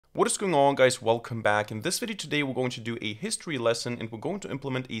What is going on, guys? Welcome back. In this video today we're going to do a history lesson and we're going to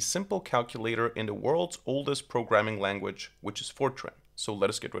implement a simple calculator in the world's oldest programming language, which is Fortran. So let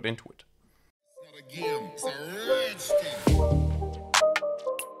us get right into it. Not a game, it's a rich thing.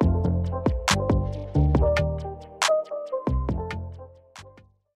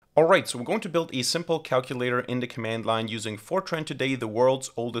 Alright, so we're going to build a simple calculator in the command line using Fortran today, the world's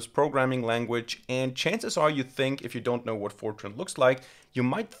oldest programming language. And chances are you think, if you don't know what Fortran looks like, you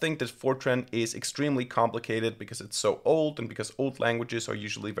might think that Fortran is extremely complicated because it's so old and because old languages are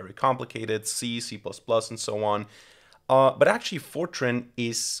usually very complicated, C, C++, and so on. But actually Fortran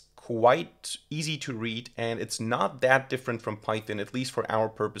is quite easy to read and it's not that different from Python, at least for our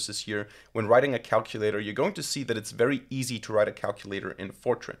purposes here. When writing a calculator, you're going to see that it's very easy to write a calculator in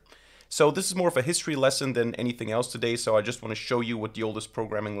Fortran. So this is more of a history lesson than anything else today, so I just want to show you what the oldest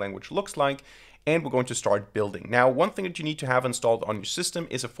programming language looks like, and we're going to start building. Now, one thing that you need to have installed on your system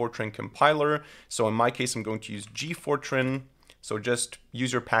is a Fortran compiler. So in my case, I'm going to use gfortran. So just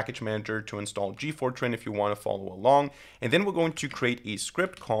use your package manager to install gfortran if you want to follow along. And then we're going to create a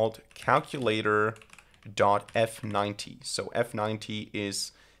script called calculator.f90. So f90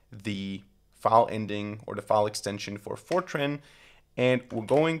 is the file ending or the file extension for Fortran. And we're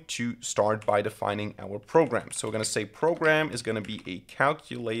going to start by defining our program. So we're going to say program is going to be a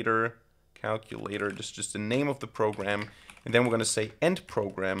calculator, this is just the name of the program. And then we're going to say end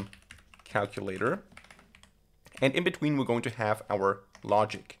program calculator. And in between, we're going to have our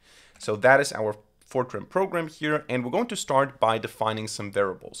logic. So that is our Fortran program here. And we're going to start by defining some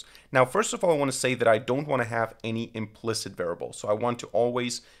variables. Now, first of all, I want to say that I don't want to have any implicit variables. So I want to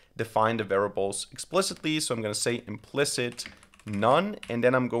always define the variables explicitly. So I'm going to say implicit none. And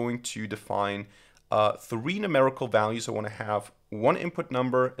then I'm going to define 3 numerical values. I want to have one input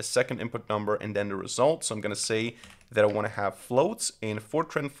number, a second input number, and then the result. So I'm going to say that I want to have floats. In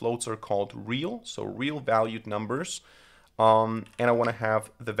Fortran, floats are called real, so real valued numbers. And I want to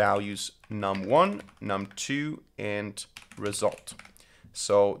have the values num1, num2, and result.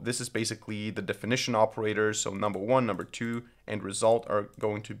 So this is basically the definition operators. So number 1, number 2, and result are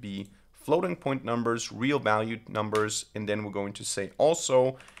going to be floating point numbers, real valued numbers. And then we're going to say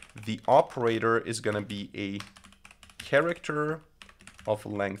also the operator is going to be a character of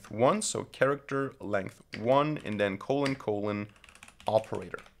length 1, so character length 1, and then colon colon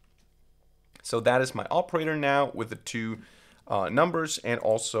operator. So that is my operator now with the 2 numbers and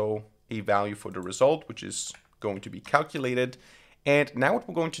also a value for the result, which is going to be calculated. And now what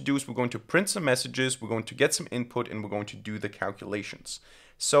we're going to do is we're going to print some messages, we're going to get some input, and we're going to do the calculations.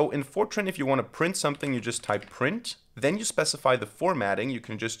 So in Fortran, if you want to print something, you just type print, then you specify the formatting. You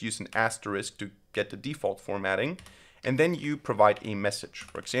can just use an asterisk to get the default formatting. And then you provide a message.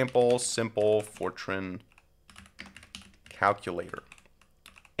 For example, simple Fortran calculator.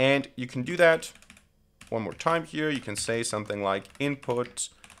 And you can do that one more time here. You can say something like input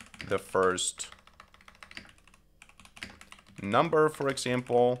the first number, for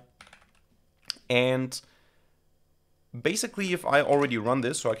example. And basically, if I already run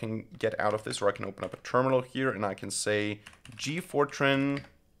this, so I can get out of this, or I can open up a terminal here and I can say gfortran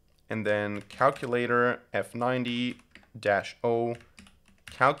and then calculator f90-o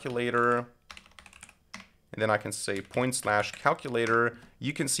calculator, and then I can say /calculator.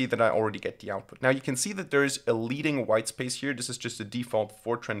 You can see that I already get the output. Now you can see that there's a leading white space here. This is just the default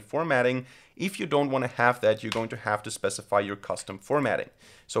Fortran formatting. If you don't want to have that, you're going to have to specify your custom formatting.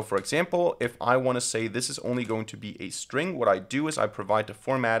 So for example, if I want to say this is only going to be a string, what I do is I provide the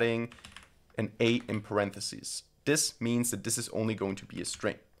formatting an A in parentheses. This means that this is only going to be a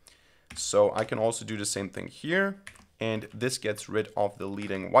string. So I can also do the same thing here. And this gets rid of the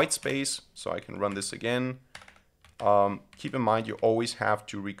leading white space. So I can run this again. Keep in mind, you always have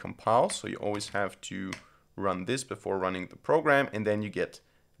to recompile. So you always have to run this before running the program. And then you get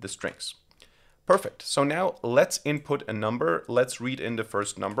the strings. Perfect. So now let's input a number. Let's read in the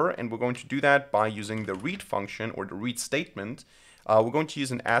first number. And we're going to do that by using the read function or the read statement. We're going to use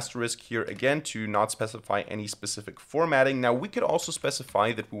an asterisk here again to not specify any specific formatting. Now we could also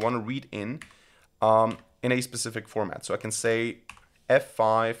specify that we want to read in a specific format. So I can say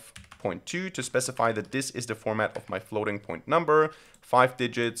f5.2 to specify that this is the format of my floating point number, 5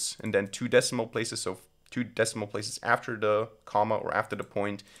 digits, and then 2 decimal places. So 2 decimal places after the comma or after the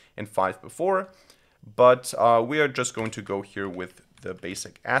point and 5 before. But we are just going to go here with the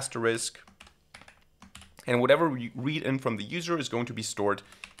basic asterisk. And whatever we read in from the user is going to be stored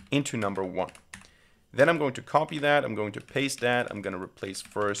into number 1. Then I'm going to copy that. I'm going to paste that. I'm going to replace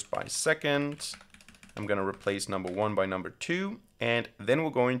first by second. I'm going to replace number 1 by number 2. And then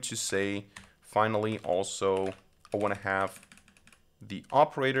we're going to say, finally, also, I want to have the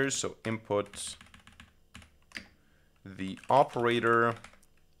operators. So input the operator,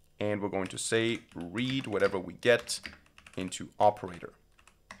 and we're going to say read whatever we get into operator.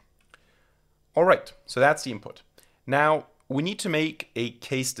 All right, so that's the input. Now we need to make a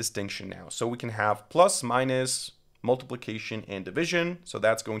case distinction now. So we can have plus, minus, multiplication, and division. So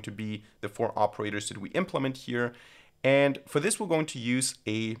that's going to be the 4 operators that we implement here. And for this, we're going to use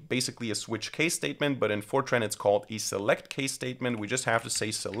basically a switch case statement, but in Fortran, it's called a select case statement. We just have to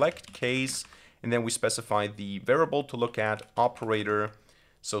say select case, and then we specify the variable to look at, operator.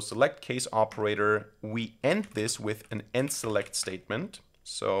 So select case operator, we end this with an end select statement.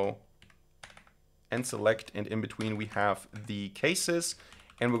 So end select, and in between we have the cases,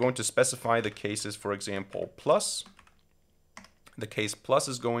 and we're going to specify the cases, for example, plus. The case plus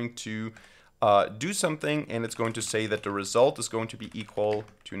is going to do something, and it's going to say that the result is going to be equal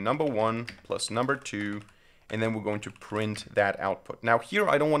to number 1 plus number 2, and then we're going to print that output. Now here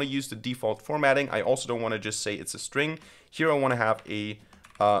I don't want to use the default formatting. I also don't want to just say it's a string. Here I want to have a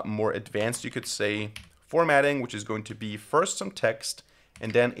more advanced, you could say, formatting, which is going to be first some text,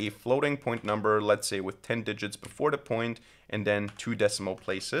 and then a floating point number, let's say with 10 digits before the point, and then 2 decimal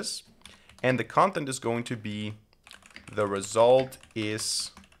places. And the content is going to be the result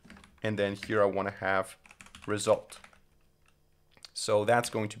is, and then here I want to have result. So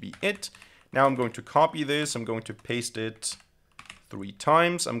that's going to be it. Now I'm going to copy this. I'm going to paste it 3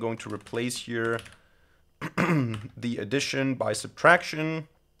 times. I'm going to replace here the addition by subtraction.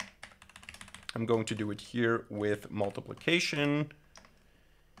 I'm going to do it here with multiplication.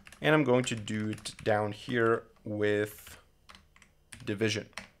 And I'm going to do it down here with division.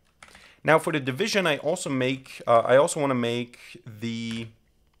 Now for the division, I also want to make the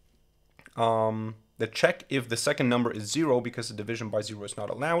check if the second number is 0, because the division by 0 is not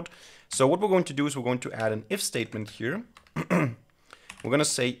allowed. So what we're going to do is we're going to add an if statement here. We're going to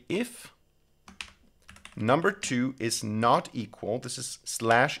say if number 2 is not equal, this is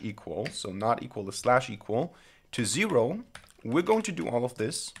slash equal, so not equal to slash equal, to 0, we're going to do all of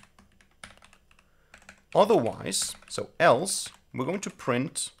this. Otherwise, so else, we're going to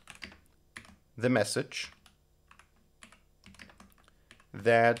print the message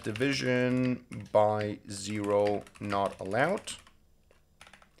that division by 0 not allowed.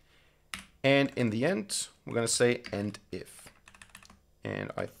 And in the end, we're going to say end if. And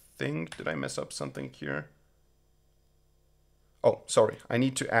I think, did I mess up something here? Oh, sorry, I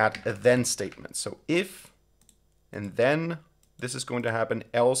need to add a then statement. So if, and then this is going to happen,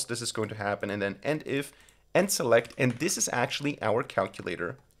 else this is going to happen, and then end if, and select, and this is actually our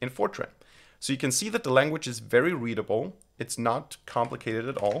calculator in Fortran. So you can see that the language is very readable. It's not complicated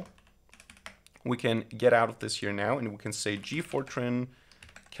at all. We can get out of this here now, and we can say gfortran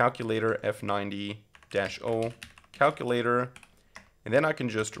calculator F90-O calculator, and then I can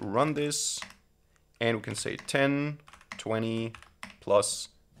just run this, and we can say 10, 20 plus,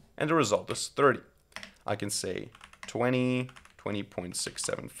 and the result is 30. I can say 20,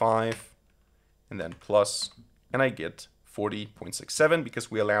 20.675, and then plus, and I get 40.67 because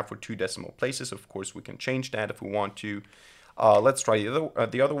we allow for 2 decimal places. Of course, we can change that if we want to. Let's try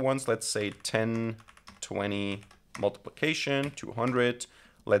the other ones. Let's say 10, 20 multiplication, 200.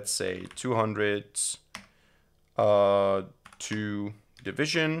 Let's say 200 to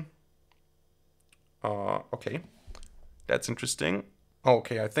division. Okay, that's interesting.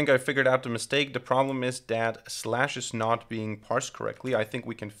 Okay, I think I figured out the mistake. The problem is that slash is not being parsed correctly. I think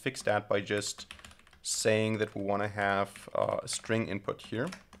we can fix that by just saying that we want to have a string input here.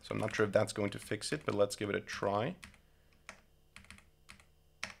 So I'm not sure if that's going to fix it, but let's give it a try.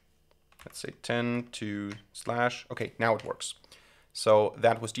 Let's say 10 to slash. Okay, now it works. So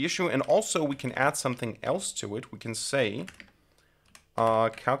that was the issue. And also we can add something else to it. We can say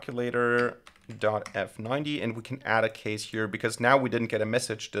calculator.f90, and we can add a case here because now we didn't get a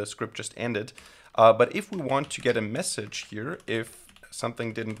message. The script just ended. But if we want to get a message here, if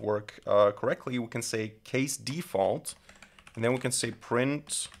something didn't work correctly, we can say case default, and then we can say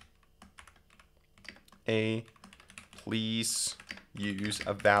print a please use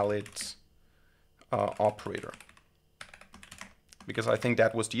a valid operator, because I think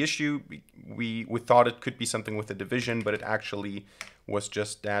that was the issue. We thought it could be something with the division, but it actually was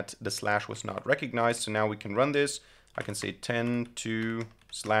just that the slash was not recognized. So now we can run this. I can say 10 to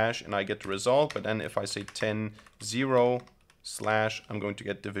slash, and I get the result. But then if I say 10 0 slash, I'm going to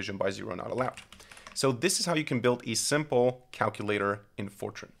get division by 0 not allowed. So this is how you can build a simple calculator in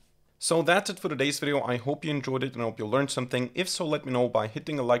Fortran. So that's it for today's video. I hope you enjoyed it and I hope you learned something. If so, let me know by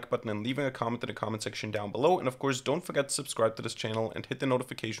hitting a like button and leaving a comment in the comment section down below. And of course, don't forget to subscribe to this channel and hit the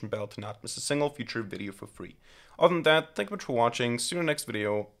notification bell to not miss a single future video for free. Other than that, thank you much for watching. See you in the next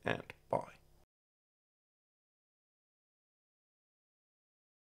video and bye.